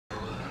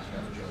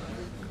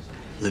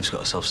Liv's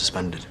got herself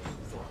suspended.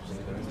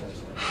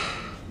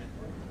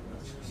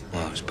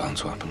 Well, it was bound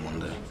to happen one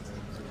day.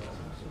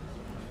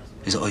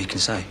 Is that all you can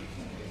say?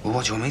 Well,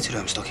 what do you want me to do?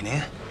 I'm stuck in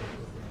here.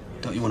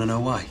 Don't you want to know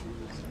why?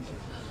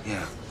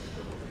 Yeah.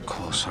 Of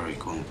course, sorry,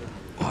 go on.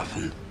 What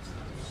happened?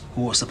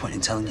 Well, what's the point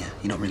in telling you?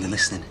 You're not really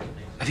listening.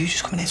 Have you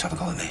just come in here to have a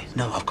go at me?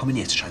 No, I've come in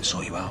here to try and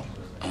sort you out.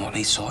 And what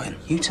needs sorting?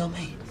 You tell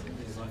me.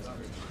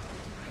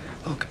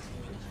 Look,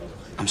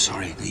 I'm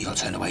sorry that you got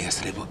turned away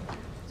yesterday, but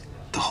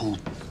the whole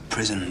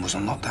prison was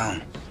on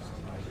lockdown.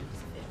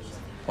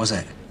 Was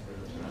it?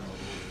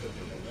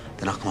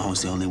 Then how come I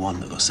was the only one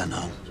that got sent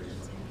home?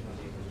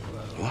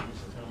 What?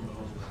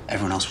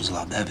 Everyone else was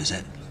allowed their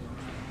visit.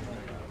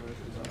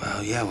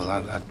 Well, yeah, well,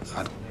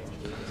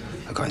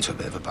 I got into a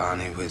bit of a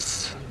barney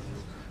with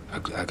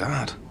a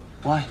guard.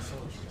 Why?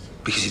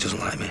 Because he doesn't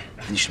like me.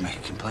 Then you should make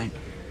a complaint.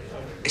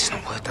 It's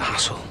not worth the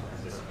hassle.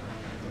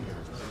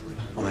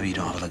 Or maybe you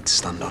don't have a leg to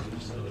stand on.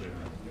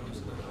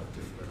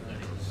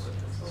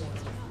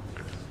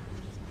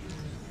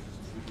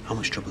 How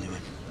much trouble are you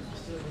in?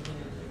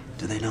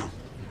 Do they know?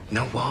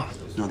 Know what?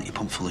 Know that you're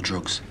pumped full of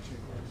drugs.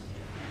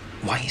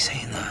 Why are you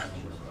saying that?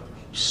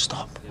 Just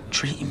stop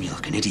treating me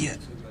like an idiot.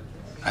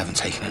 I haven't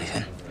taken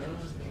anything.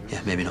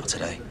 Yeah, maybe not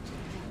today.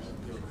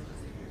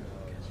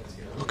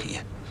 Look at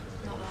you.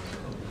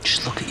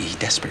 Just look at you. You're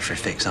desperate for a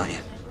fix, aren't you?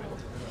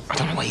 I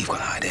don't know where you've got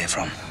that idea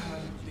from.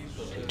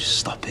 Just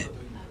stop it.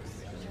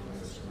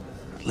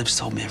 Liv's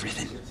told me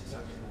everything.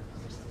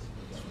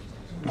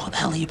 What the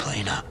hell are you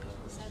playing at?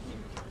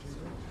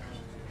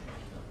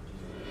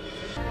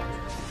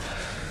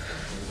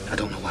 I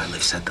don't know why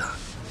Liv said that.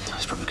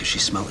 It's probably because she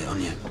smelt it on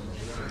you.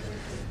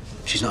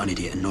 She's not an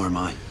idiot, and nor am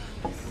I.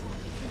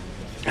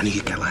 I knew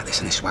you'd get like this,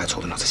 and this is why I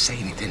told her not to say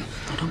anything.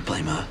 I don't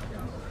blame her.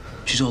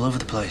 She's all over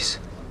the place.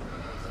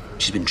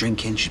 She's been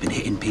drinking, she's been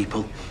hitting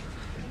people.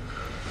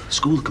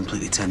 School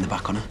completely turned their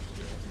back on her.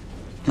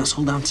 And that's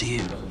all down to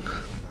you.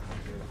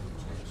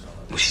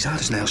 Well, she's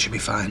hard as nails, she'll be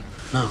fine.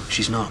 No,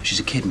 she's not. She's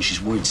a kid and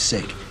she's worried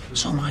sick.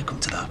 So am I, come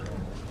to that.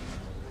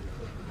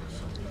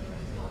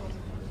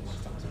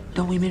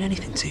 Don't we mean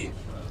anything to you?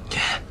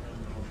 Yeah.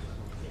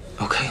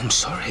 Okay, I'm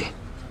sorry.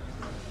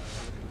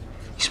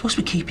 You're supposed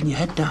to be keeping your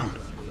head down.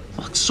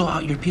 Well, sort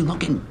out your appeal, not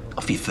getting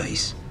off your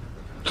face.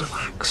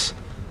 Relax.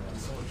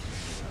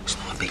 It's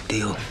not a big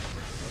deal.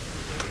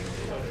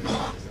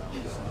 What?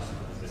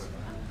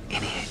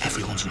 In here,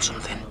 everyone's on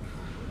something.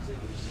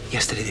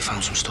 Yesterday they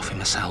found some stuff in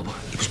my cell, but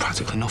it was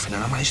practically nothing,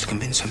 and I managed to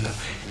convince him that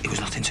it was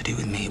nothing to do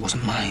with me, it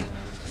wasn't mine.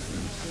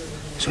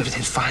 So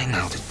everything's fine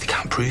now, they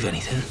can't prove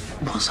anything.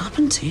 What's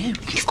happened to you?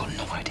 You've got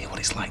no idea what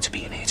it's like to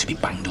be in here, to be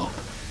banged up.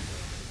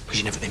 Because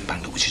you've never been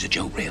banged up, which is a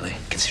joke, really,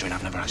 considering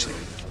I've never actually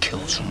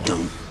killed someone.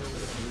 Don't.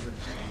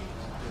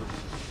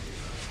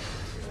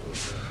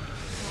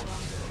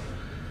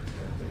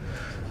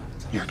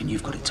 You reckon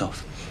you've got it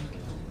tough?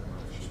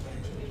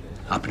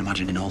 I've been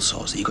imagining all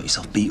sorts, that you got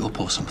yourself beat up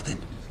or something.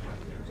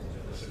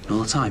 And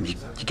all the time, you're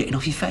getting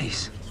off your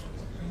face.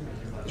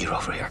 You're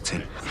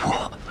overreacting.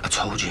 What? I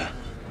told you.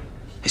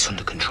 It's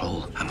under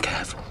control. I'm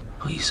careful.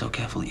 Oh, you're so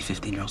careful that your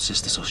 15-year-old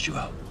sister sussed you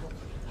out.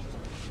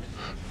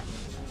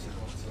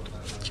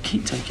 You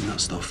keep taking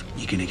that stuff,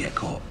 you're gonna get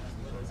caught.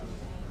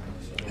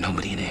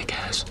 Nobody in here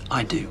cares.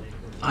 I do.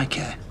 I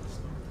care.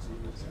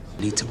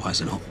 You need to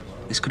wisen up.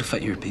 This could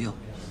affect your appeal.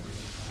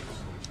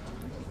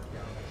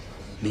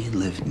 Me and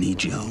Liv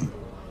need you home.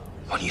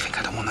 What, do you think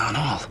I don't want that at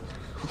all?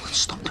 Well, then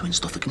stop doing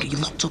stuff that can get you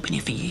locked up in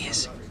here for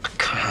years. I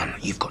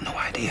can't. You've got no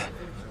idea.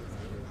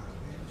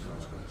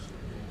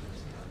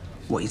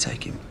 What are you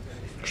taking?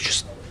 It's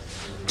just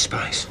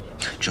spice.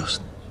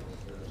 Just.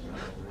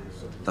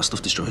 That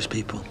stuff destroys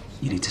people.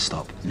 You need to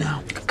stop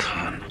now. I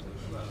can't.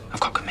 I've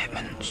got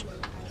commitments.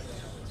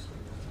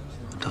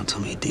 Don't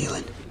tell me you're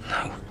dealing.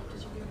 No.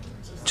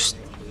 Just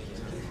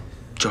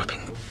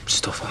dropping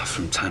stuff off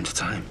from time to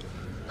time.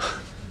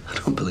 I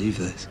don't believe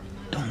this.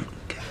 Don't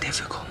get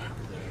difficult.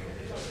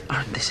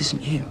 Aaron, this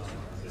isn't you.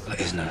 Well,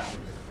 it is now.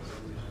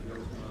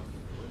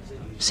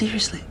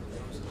 Seriously.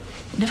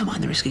 Never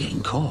mind the risk of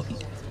getting caught.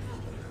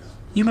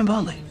 You remember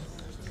Ollie?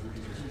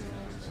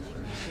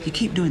 You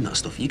keep doing that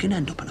stuff, you're gonna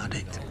end up an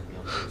addict.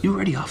 You're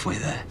already halfway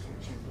there.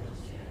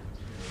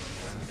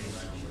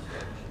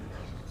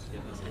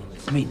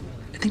 I mean,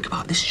 think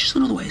about it. This is just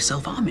another way of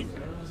self-harming.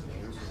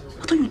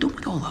 I thought you were done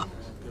with all that.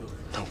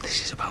 No,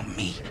 this is about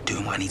me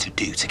doing what I need to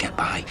do to get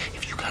by.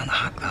 If you can't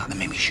hack that, then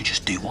maybe you should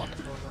just do one.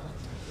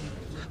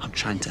 I'm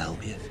trying to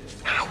help you.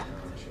 How?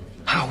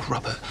 How,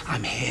 Robert?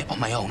 I'm here on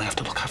my own. I have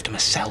to look after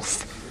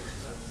myself.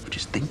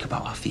 Just think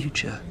about our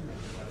future.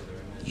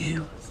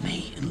 You,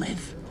 me, and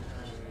Liv.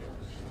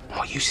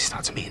 What use is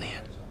that to me in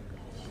here?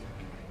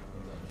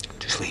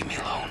 Just leave me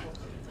alone.